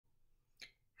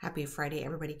Happy Friday,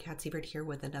 everybody. Kat Siebert here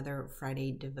with another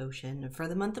Friday devotion. For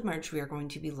the month of March, we are going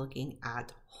to be looking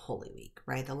at Holy Week,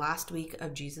 right? The last week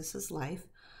of Jesus's life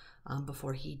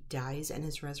before he dies and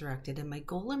is resurrected. And my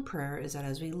goal in prayer is that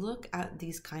as we look at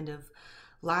these kind of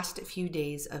last few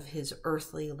days of his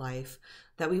earthly life,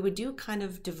 that we would do kind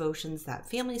of devotions that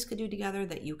families could do together,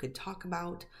 that you could talk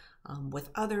about with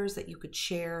others, that you could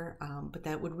share, but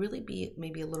that would really be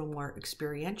maybe a little more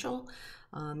experiential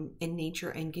in nature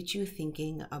and get you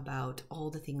thinking about all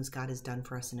the things God has done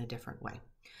for us in a different way.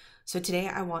 So today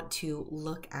I want to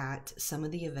look at some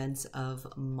of the events of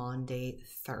Maundy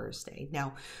Thursday.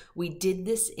 Now, we did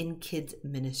this in kids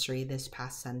ministry this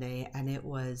past Sunday, and it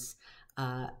was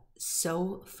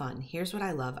so fun. Here's what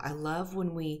I love. I love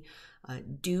when we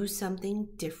do something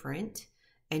different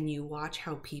and you watch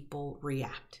how people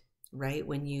react, right?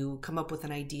 When you come up with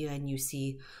an idea and you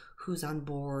see who's on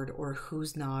board or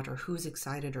who's not, or who's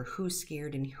excited or who's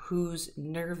scared and who's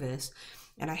nervous.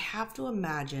 And I have to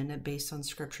imagine that based on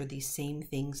scripture, these same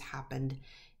things happened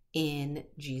in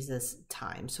Jesus'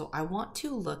 time. So I want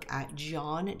to look at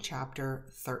John chapter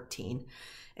 13.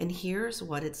 And here's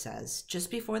what it says.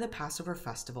 Just before the Passover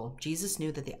festival, Jesus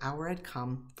knew that the hour had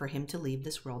come for him to leave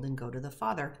this world and go to the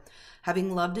Father.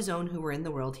 Having loved his own who were in the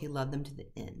world, he loved them to the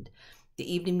end.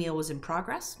 The evening meal was in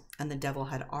progress, and the devil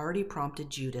had already prompted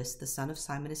Judas, the son of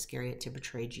Simon Iscariot, to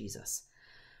betray Jesus.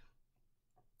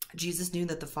 Jesus knew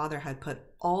that the Father had put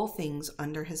all things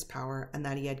under his power and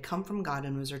that he had come from God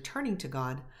and was returning to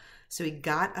God. So he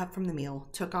got up from the meal,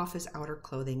 took off his outer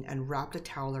clothing, and wrapped a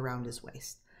towel around his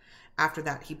waist. After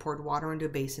that, he poured water into a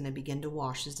basin and began to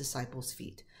wash his disciples'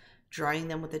 feet, drying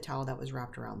them with the towel that was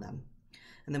wrapped around them.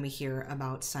 And then we hear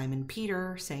about Simon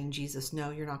Peter saying, Jesus, no,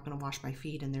 you're not going to wash my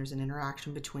feet. And there's an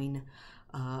interaction between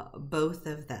both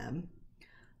of them.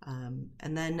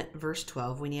 And then verse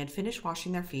 12, when he had finished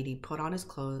washing their feet, he put on his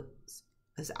clothes,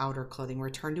 his outer clothing,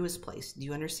 returned to his place. Do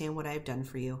you understand what I have done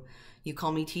for you? You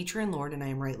call me teacher and Lord, and I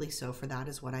am rightly so, for that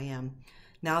is what I am.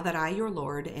 Now that I, your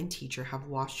Lord and teacher, have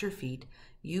washed your feet,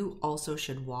 you also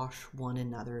should wash one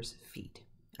another's feet.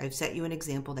 I have set you an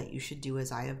example that you should do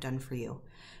as I have done for you.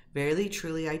 Verily,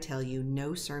 truly, I tell you,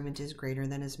 no servant is greater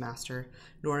than his master,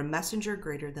 nor a messenger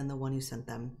greater than the one who sent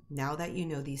them. Now that you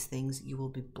know these things, you will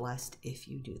be blessed if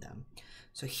you do them.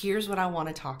 So here's what I want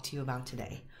to talk to you about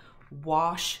today.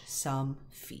 Wash some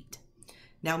feet.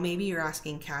 Now, maybe you're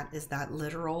asking, Kat, is that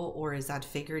literal or is that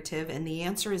figurative? And the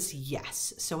answer is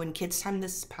yes. So in kids' time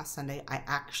this past Sunday, I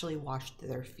actually washed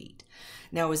their feet.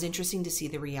 Now, it was interesting to see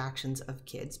the reactions of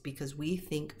kids because we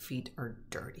think feet are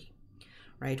dirty,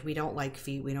 right? We don't like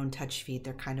feet. We don't touch feet.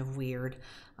 They're kind of weird.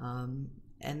 And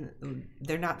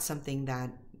they're not something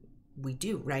that we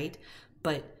do, right?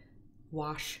 But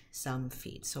wash some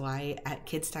feet. So I, at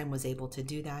kids' time, was able to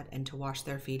do that and to wash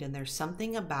their feet. And there's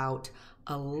something about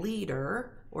a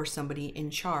leader or somebody in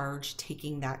charge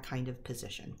taking that kind of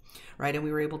position, right? And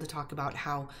we were able to talk about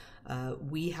how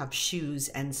we have shoes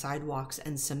and sidewalks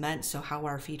and cement, so how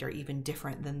our feet are even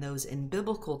different than those in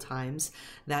biblical times,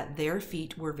 that their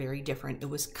feet were very different. It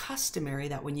was customary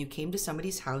that when you came to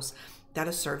somebody's house, that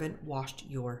a servant washed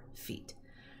your feet,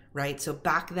 right? So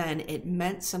back then it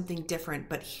meant something different,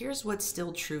 but here's what's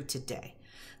still true today,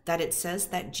 that it says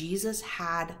that Jesus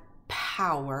had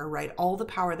power, right? All the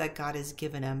power that God has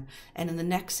given him. And in the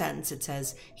next sentence, it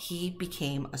says he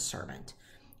became a servant,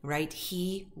 right?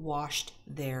 He washed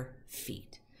their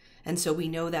feet. And so we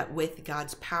know that with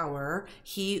God's power,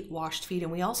 he washed feet.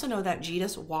 And we also know that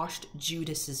Jesus washed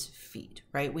Judas's feet,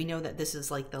 right? We know that this is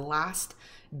like the last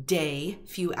day,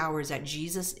 few hours that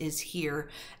Jesus is here,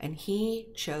 and he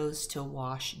chose to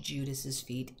wash Judas's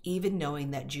feet, even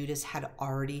knowing that Judas had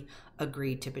already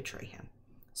agreed to betray him.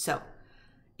 So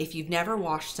if you've never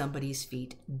washed somebody's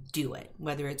feet, do it.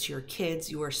 Whether it's your kids,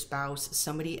 your spouse,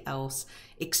 somebody else,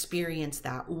 experience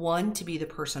that. One, to be the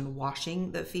person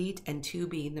washing the feet, and two,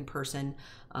 being the person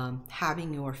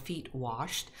having your feet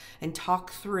washed, and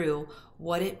talk through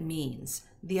what it means.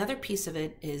 The other piece of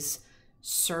it is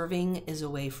serving is a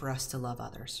way for us to love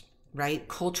others, right?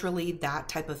 Culturally, that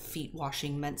type of feet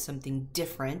washing meant something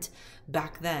different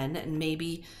back then. And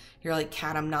maybe you're like,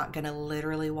 Kat, I'm not going to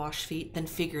literally wash feet. Then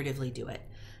figuratively do it.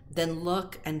 Then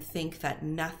look and think that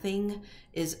nothing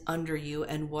is under you,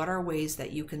 and what are ways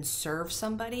that you can serve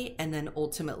somebody, and then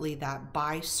ultimately that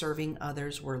by serving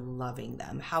others, we're loving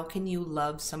them. How can you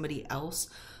love somebody else?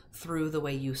 Through the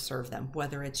way you serve them,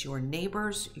 whether it's your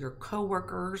neighbors, your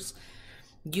coworkers,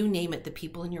 you name it, the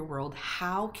people in your world.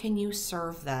 How can you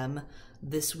serve them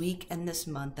this week and this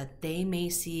month that they may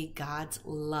see God's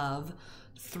love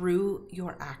through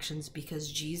your actions? Because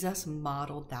Jesus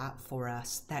modeled that for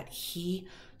us, that he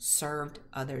served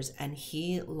others, and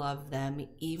he loved them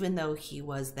even though he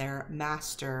was their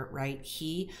master, right?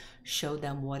 He showed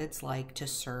them what it's like to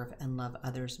serve and love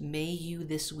others. May you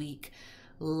this week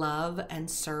love and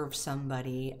serve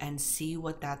somebody and see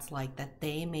what that's like, that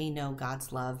they may know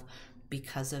God's love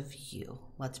because of you.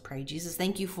 Let's pray. Jesus,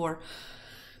 thank you for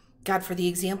God, for the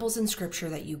examples in scripture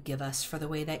that you give us, for the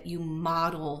way that you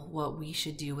model what we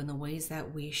should do and the ways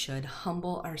that we should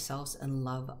humble ourselves and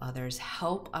love others.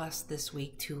 Help us this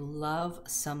week to love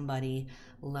somebody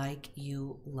like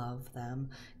you love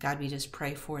them. God, we just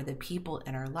pray for the people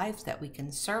in our lives that we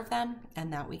can serve them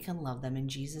and that we can love them. In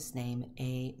Jesus' name,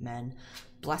 amen.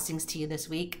 Blessings to you this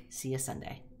week. See you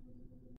Sunday.